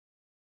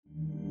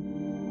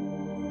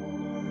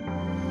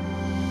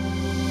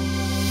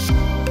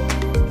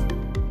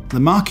The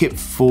market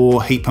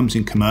for heat pumps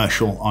in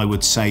commercial, I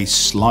would say,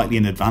 slightly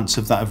in advance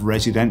of that of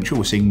residential.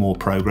 We're seeing more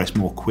progress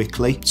more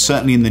quickly.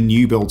 Certainly in the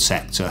new build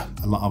sector,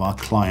 a lot of our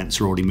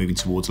clients are already moving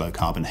towards low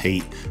carbon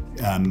heat,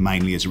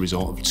 mainly as a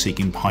result of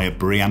seeking higher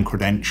BREEAM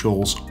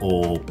credentials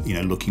or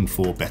looking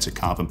for better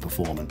carbon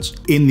performance.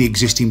 In the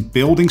existing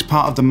buildings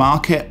part of the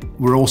market,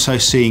 we're also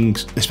seeing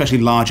especially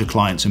larger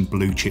clients and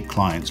blue chip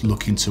clients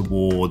looking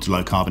towards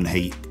low carbon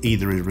heat,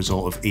 either as a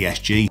result of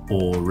ESG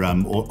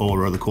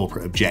or other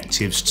corporate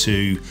objectives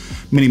to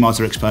minimise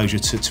their exposure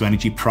to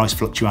energy price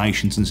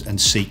fluctuations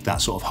and seek that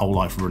sort of whole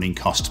life running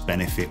cost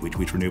benefit which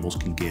renewables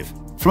can give.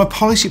 From a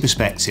policy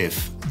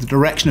perspective, the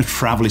direction of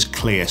travel is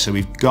clear. So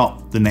we've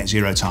got the net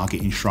zero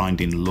target enshrined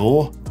in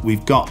law.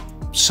 We've got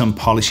some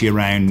policy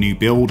around new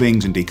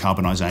buildings and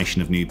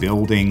decarbonisation of new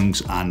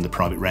buildings and the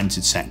private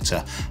rented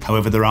sector.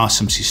 However, there are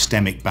some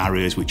systemic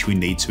barriers which we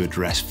need to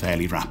address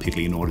fairly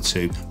rapidly in order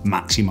to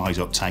maximise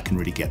uptake and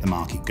really get the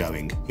market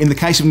going. In the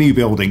case of new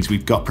buildings,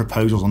 we've got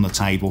proposals on the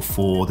table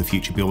for the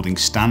future building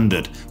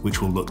standard, which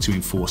will look to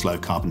enforce low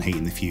carbon heat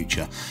in the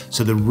future.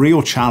 So the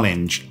real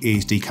challenge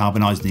is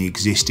decarbonising the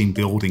existing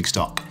building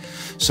stock.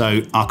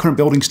 So our current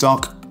building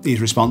stock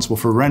is responsible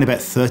for around about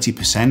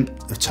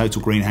 30% of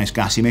total greenhouse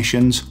gas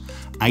emissions,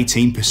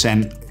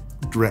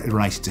 18%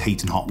 related to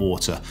heat and hot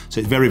water. So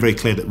it's very, very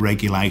clear that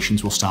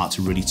regulations will start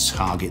to really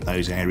target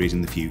those areas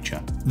in the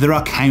future. There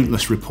are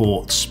countless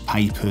reports,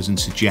 papers and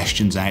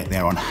suggestions out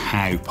there on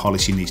how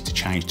policy needs to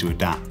change to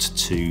adapt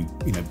to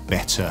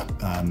better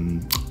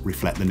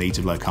reflect the needs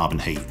of low carbon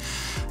heat.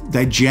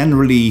 They're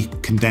generally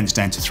condensed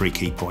down to 3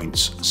 key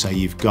points. So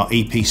you've got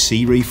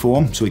EPC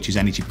reform, so which is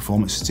Energy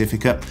Performance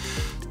Certificate.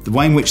 The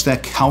way in which they're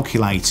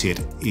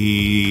calculated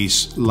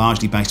is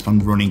largely based upon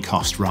running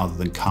cost rather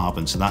than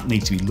carbon, so that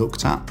needs to be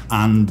looked at.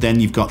 And then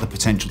you've got the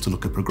potential to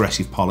look at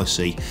progressive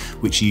policy,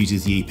 which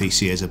uses the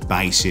EPC as a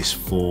basis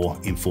for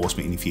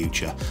enforcement in the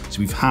future. So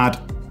we've had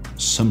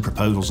some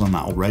proposals on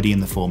that already in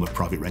the form of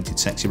private rented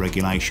sector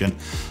regulation.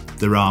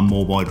 There are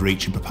more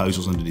wide-reaching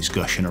proposals under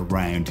discussion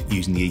around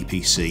using the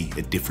EPC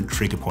at different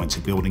trigger points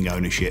of building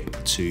ownership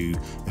to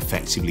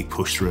effectively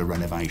push through a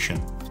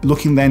renovation.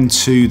 Looking then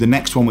to the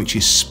next one, which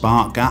is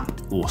spark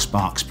gap or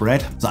spark spread.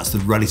 That's the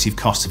relative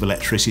cost of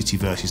electricity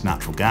versus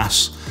natural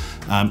gas.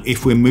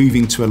 If we're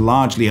moving to a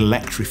largely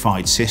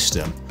electrified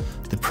system,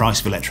 the price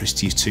of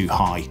electricity is too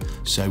high.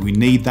 So we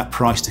need that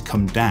price to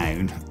come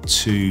down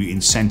to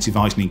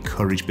incentivise and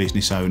encourage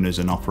business owners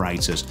and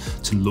operators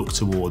to look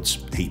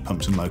towards heat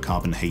pumps and low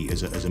carbon heat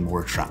as a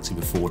more attractive,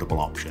 affordable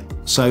option.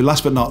 So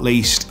last but not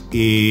least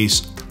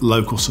is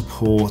local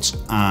support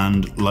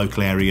and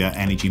local area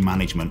energy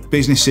management.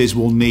 Businesses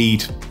will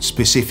need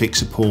specific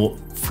support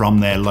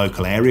from their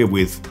local area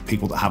with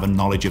people that have a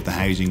knowledge of the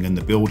housing and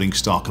the building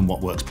stock and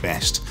what works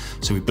best.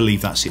 So we believe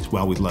that sits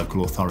well with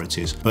local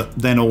authorities, but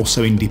then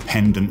also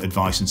independent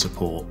advice and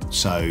support.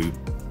 So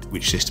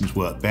which systems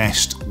work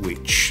best,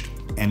 which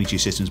energy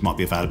systems might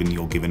be available in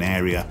your given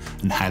area,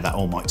 and how that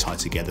all might tie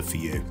together for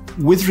you.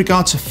 With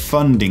regard to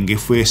funding,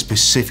 if we're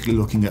specifically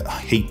looking at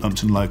heat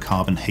pumps and low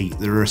carbon heat,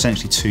 there are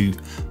essentially 2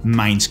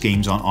 main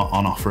schemes on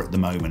offer at the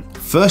moment.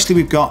 Firstly,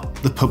 we've got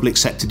the public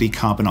sector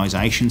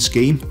decarbonisation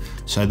scheme.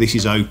 So this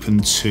is open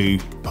to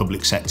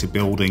public sector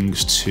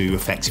buildings to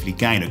effectively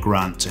gain a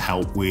grant to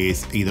help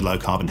with either low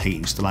carbon heat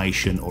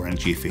installation or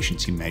energy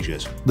efficiency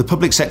measures. The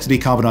public sector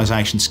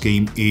decarbonisation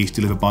scheme is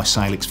delivered by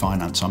Salix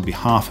Finance on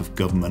behalf of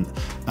government,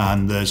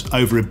 and there's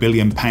over £1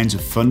 billion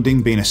of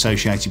funding being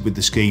associated with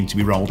the scheme to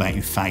be rolled out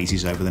in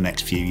phases over the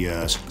next few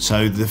years.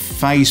 So the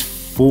phase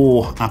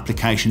 4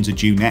 applications are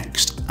due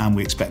next, and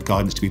we expect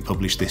guidance to be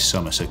published this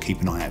summer, so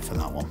keep an eye out for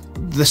that one.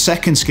 The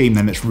second scheme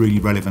then that's really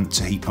relevant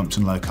to heat pumps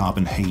and low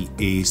carbon heat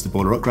is the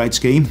boiler upgrade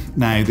scheme.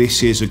 Now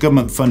this is a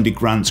government funded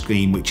grant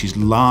scheme which is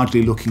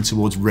largely looking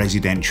towards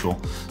residential,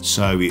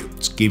 so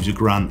it gives a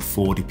grant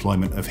for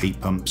deployment of heat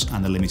pumps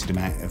and a limited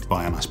amount of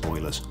biomass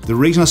boilers. The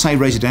reason I say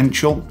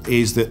residential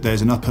is that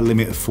there's an upper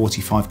limit of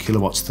 45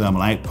 kilowatts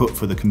thermal output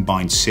for the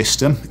combined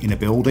system in a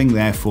building,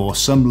 therefore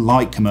some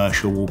light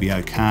commercial will be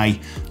okay,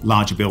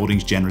 larger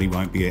buildings generally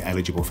won't be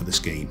eligible for the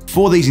scheme.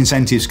 For these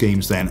incentive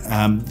schemes then,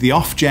 the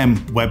Ofgem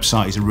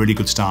website is a really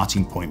good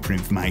starting point for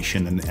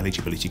information and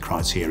eligibility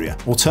criteria.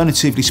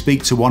 Alternatively,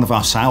 speak to one of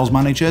our sales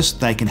managers.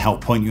 They can help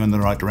point you in the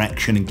right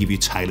direction and give you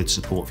tailored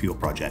support for your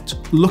project.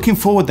 Looking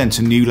forward then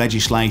to new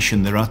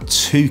legislation, there are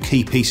 2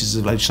 key pieces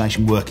of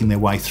legislation working their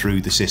way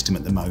through the system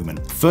at the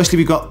moment. Firstly,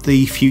 we've got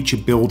the future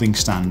building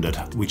standard,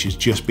 which has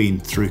just been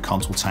through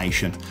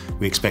consultation.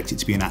 We expect it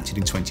to be enacted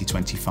in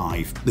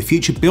 2025. The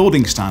future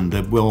building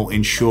standard will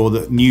ensure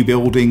that new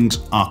buildings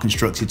are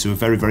constructed to a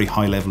very, very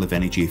high level of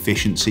energy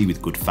efficiency with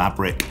good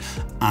fabric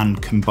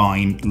and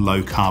combine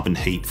low carbon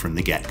heat from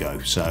the get-go.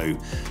 So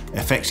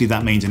effectively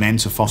that means an end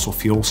to fossil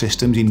fuel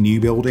systems in new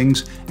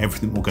buildings.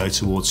 Everything will go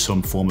towards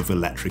some form of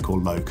electric or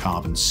low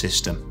carbon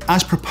system.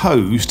 As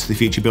proposed, the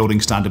future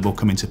building standard will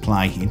come into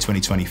play in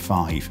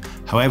 2025.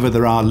 However,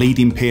 there are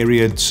lead-in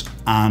periods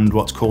and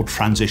what's called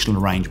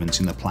transitional arrangements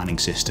in the planning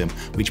system,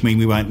 which mean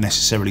we won't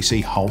necessarily see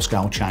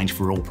whole-scale change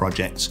for all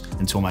projects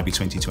until maybe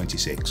 2026.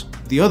 2026.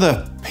 The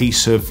other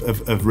piece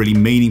of really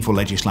meaningful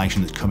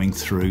legislation that's coming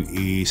through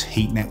is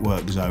heat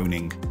network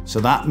zoning. So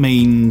that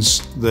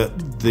means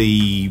that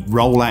the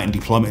rollout and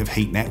deployment of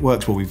heat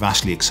networks will be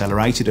vastly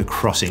accelerated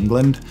across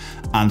England,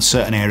 and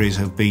certain areas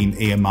have been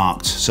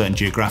earmarked, certain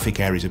geographic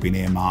areas have been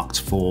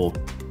earmarked for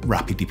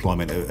rapid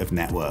deployment of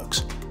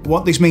networks.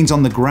 What this means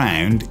on the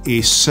ground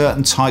is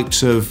certain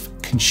types of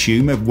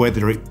consumer,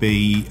 whether it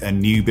be a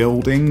new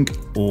building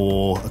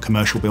or a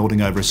commercial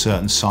building over a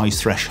certain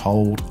size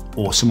threshold,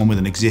 or someone with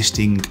an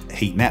existing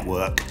heat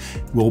network,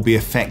 will be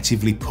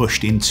effectively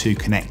pushed into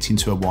connecting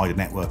to a wider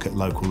network at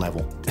local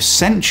level.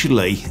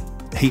 Essentially,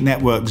 heat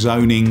network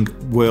zoning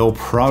will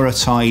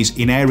prioritise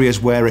in areas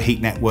where a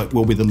heat network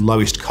will be the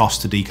lowest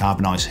cost to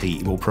decarbonise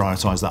heat. It will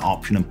prioritise that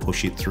option and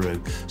push it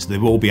through. So there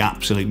will be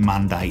absolute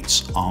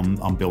mandates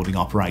on building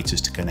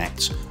operators to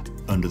connect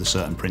under the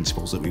certain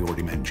principles that we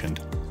already mentioned.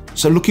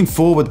 So looking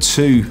forward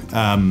to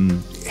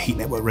heat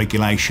network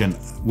regulation,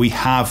 we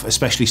have a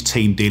specialist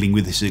team dealing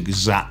with this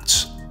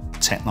exact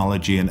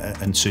technology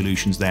and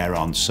solutions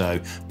thereon. So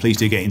please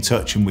do get in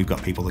touch, and we've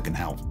got people that can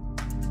help.